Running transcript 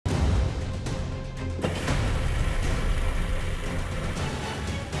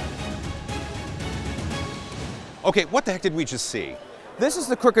Okay, what the heck did we just see? This is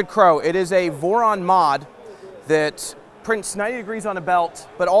the Crooked Crow. It is a Voron mod that prints 90 degrees on a belt,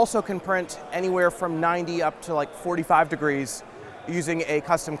 but also can print anywhere from 90 up to like 45 degrees using a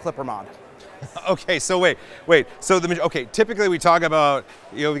custom clipper mod. Okay, so wait. So okay, typically we talk about,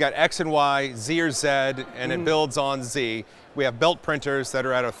 we got X and Y, Z or Z, and it builds on Z. We have belt printers that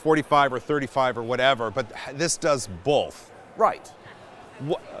are at a 45 or 35 or whatever, but this does both. Right.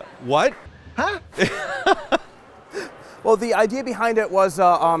 What? Huh? Well, the idea behind it was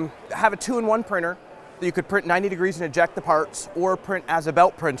have a 2-in-1 printer that you could print 90 degrees and eject the parts, or print as a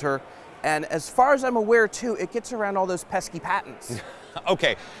belt printer. And as far as I'm aware, too, it gets around all those pesky patents.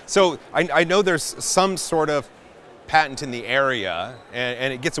 Okay, so I know there's some sort of patent in the area,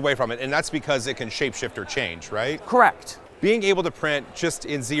 and it gets away from it, and that's because it can shapeshift or change, right? Correct. Being Being able to print just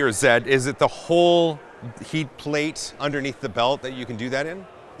in Z or Z, is it the whole heat plate underneath the belt that you can do that in?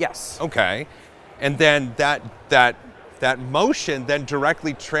 Yes. Okay, and then that motion then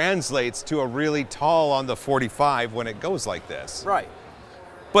directly translates to a really tall on the 45 when it goes like this. Right.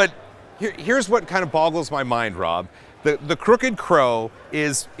 But here's what kind of boggles my mind, Rob. The Crooked Crow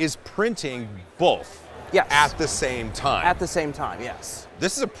is printing both. Yes. At the same time. At the same time, yes.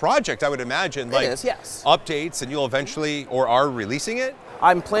 This is a project, I would imagine, like it is, yes. Updates, and you'll eventually, or are releasing it?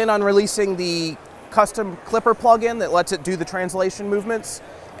 I'm planning on releasing the custom clipper plugin that lets it do the translation movements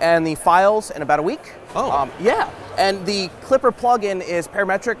and the files in about a week. Oh. Yeah, and the clipper plugin is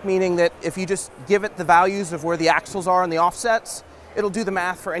parametric, meaning that if you just give it the values of where the axles are and the offsets, it'll do the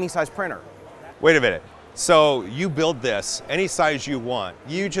math for any size printer. Wait a minute. So you build this any size you want.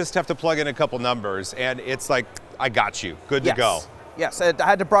 You just have to plug in a couple numbers, and it's like, I got you, good to go. Yes, I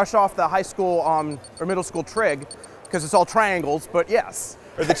had to brush off the high school or middle school trig because it's all triangles, but yes.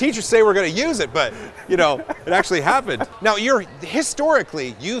 Or the teachers say we're going to use it, but it actually happened. Now,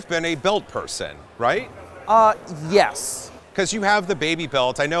 historically, you've been a belt person, right? Yes. Because you have the baby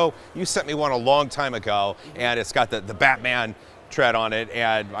belt. I know you sent me one a long time ago, and it's got the Batman tread on it,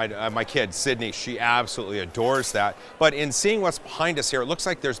 and my kid, Sydney, she absolutely adores that. But in seeing what's behind us here, it looks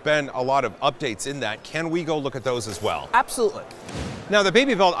like there's been a lot of updates in that. Can we go look at those as well? Absolutely. Now, the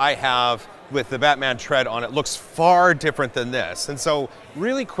baby belt I have with the Batman tread on it looks far different than this. And so,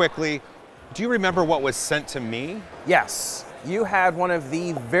 really quickly, do you remember what was sent to me? Yes. You had one of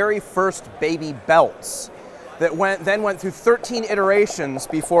the very first baby belts that then went through 13 iterations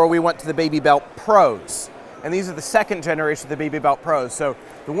before we went to the Baby Belt Pros. And these are the second generation of the Baby Belt Pros. So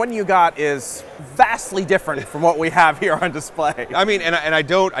the one you got is vastly different from what we have here on display. I mean, and I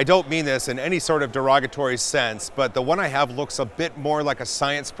don't mean this in any sort of derogatory sense, but the one I have looks a bit more like a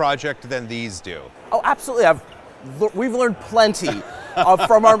science project than these do. Oh, absolutely. We've learned plenty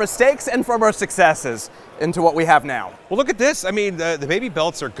from our mistakes and from our successes into what we have now. Well, look at this. I mean, the baby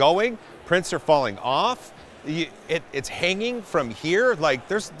belts are going, prints are falling off. It's hanging from here. Like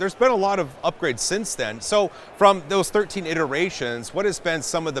there's been a lot of upgrades since then. So from those 13 iterations, what has been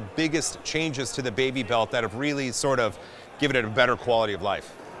some of the biggest changes to the baby belt that have really sort of given it a better quality of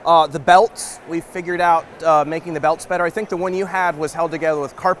life? The belts, we figured out making the belts better. I think the one you had was held together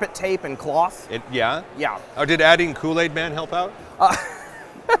with carpet tape and cloth. Yeah? Yeah. Oh, did adding Kool-Aid Man help out?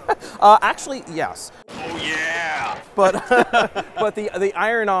 Actually, yes. Oh yeah! But the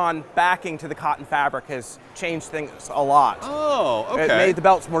iron-on backing to the cotton fabric has changed things a lot. Oh, okay. It made the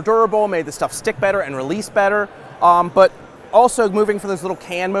belts more durable, made the stuff stick better and release better. But also moving from those little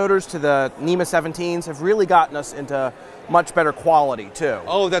can motors to the NEMA 17s have really gotten us into much better quality too.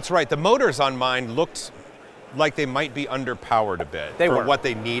 Oh, that's right. The motors on mine looked like they might be underpowered a bit for what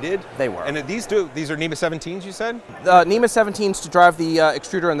they needed. They were. And these are NEMA 17s, you said? NEMA 17s to drive the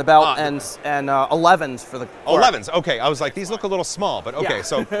extruder and the belt, and 11s for the core. 11s. Okay, I was like, these look a little small, but okay. Yeah.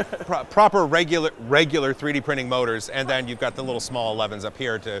 So proper regular 3D printing motors, and then you've got the little small 11s up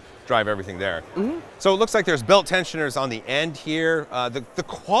here to drive everything there. Mm-hmm. So it looks like there's belt tensioners on the end here. The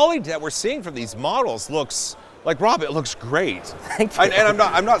quality that we're seeing from these models looks like, Rob, it looks great. Thank you. And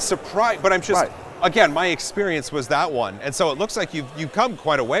I'm not surprised, but I'm just. Right. Again, my experience was that one, and so it looks like you've come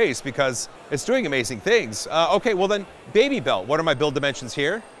quite a ways because it's doing amazing things. Okay, well then, baby belt. What are my build dimensions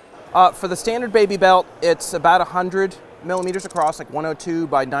here? For the standard baby belt, it's about 100 millimeters across, like 102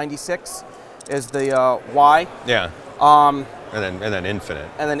 by 96 is the Y. Yeah. And then infinite.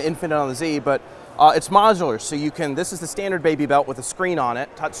 And then infinite on the Z, but it's modular, so you can. This is the standard baby belt with a screen on it,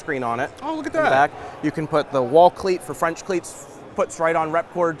 touch screen on it. Oh, look at that! Back. You can put the wall cleat for French cleats. Puts right on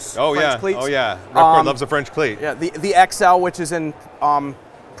Repcord's French cleats. Oh yeah, Repcord loves a French cleat. Yeah, the XL, which is in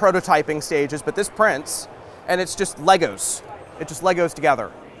prototyping stages, but this prints, and it's just Legos. It just Legos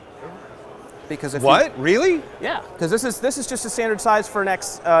together. because if What? Really? Yeah, because this is just a standard size for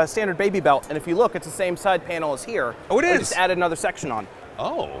an standard baby belt, and if you look, it's the same side panel as here. Oh, it is. Just added another section on.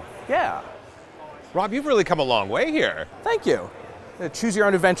 Oh. Yeah. Rob, you've really come a long way here. Thank you. Choose your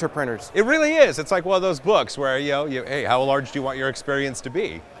own adventure printers. It really is. It's like one of those books where, hey, how large do you want your experience to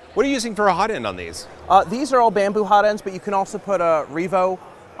be? What are you using for a hot end on these? These are all bamboo hot ends, but you can also put a Revo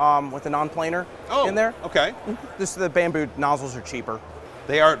with a non-planar in there. Okay. The bamboo nozzles are cheaper.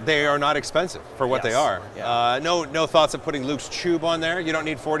 They are not expensive for what they are. Yeah. No thoughts of putting Luke's tube on there? You don't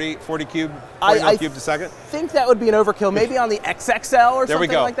need 40 cubes a second? I think that would be an overkill. Maybe on the XXL or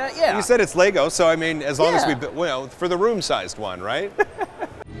something like that. Yeah. You said it's Lego, so I mean, as long as for the room-sized one, right?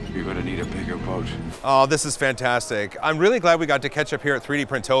 You're gonna need a bigger boat. Oh, this is fantastic. I'm really glad we got to catch up here at 3D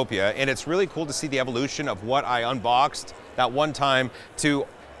Printopia, and it's really cool to see the evolution of what I unboxed that one time to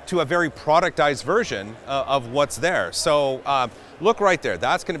a very productized version of what's there. So look right there.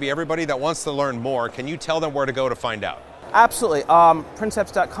 That's going to be everybody that wants to learn more. Can you tell them where to go to find out? Absolutely.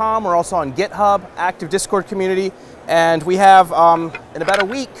 Printcepts.com. We're also on GitHub, active Discord community, and we have in about a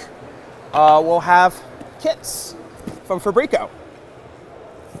week we'll have kits from Fabrico.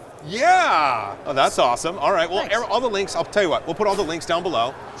 Yeah! Oh, that's awesome. All right, well, Thanks. all the links, I'll tell you what, we'll put all the links down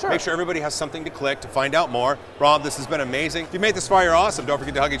below. Sure. Make sure everybody has something to click to find out more. Rob, this has been amazing. If you made this fire, you're awesome. Don't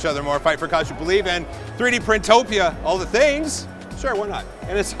forget to hug each other more, fight for a cause you believe in. 3D Printopia, all the things. Sure, why not?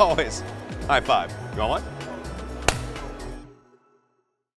 And as always, high five. You want one?